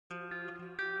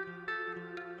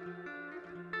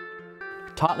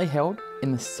Tightly held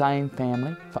in the same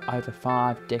family for over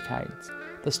 5 decades,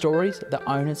 the stories the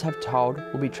owners have told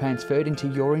will be transferred into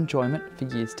your enjoyment for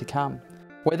years to come.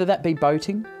 Whether that be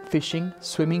boating, fishing,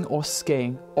 swimming or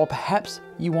skiing, or perhaps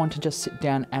you want to just sit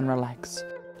down and relax,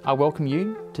 I welcome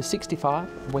you to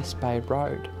 65 West Bay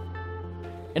Road.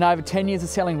 In over 10 years of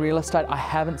selling real estate, I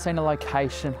haven't seen a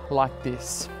location like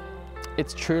this.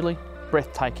 It's truly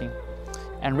breathtaking.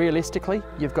 And realistically,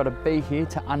 you've got to be here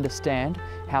to understand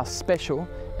how special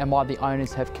and why the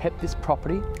owners have kept this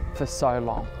property for so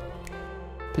long.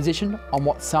 Positioned on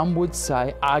what some would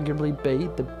say arguably be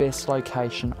the best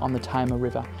location on the Tamar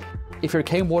River. If you're a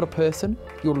keen water person,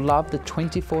 you'll love the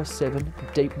 24/7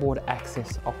 deep water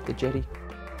access off the jetty.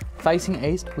 Facing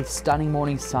east with stunning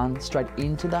morning sun straight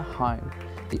into the home,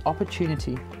 the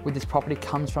opportunity with this property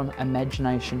comes from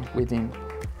imagination within.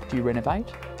 Do you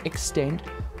renovate, extend,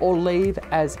 or leave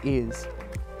as is?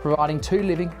 Providing 2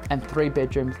 living and 3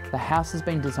 bedrooms, the house has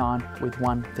been designed with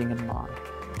one thing in mind: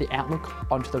 the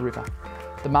outlook onto the river.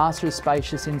 The master is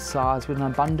spacious in size with an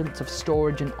abundance of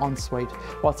storage and ensuite,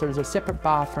 whilst there is a separate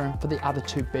bathroom for the other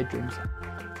 2 bedrooms.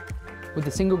 With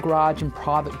a single garage and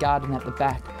private garden at the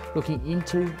back looking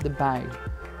into the bay,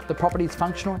 the property is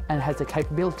functional and has the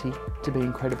capability to be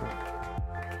incredible.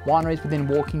 Wineries within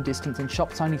walking distance and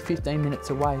shops only 15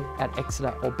 minutes away at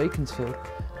Exeter or Beaconsfield.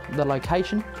 The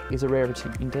location is a rarity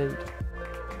indeed.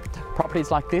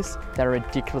 Properties like this, they're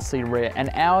ridiculously rare,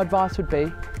 and our advice would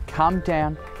be come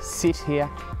down, sit here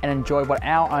and enjoy what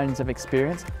our owners have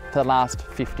experienced for the last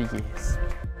 50 years.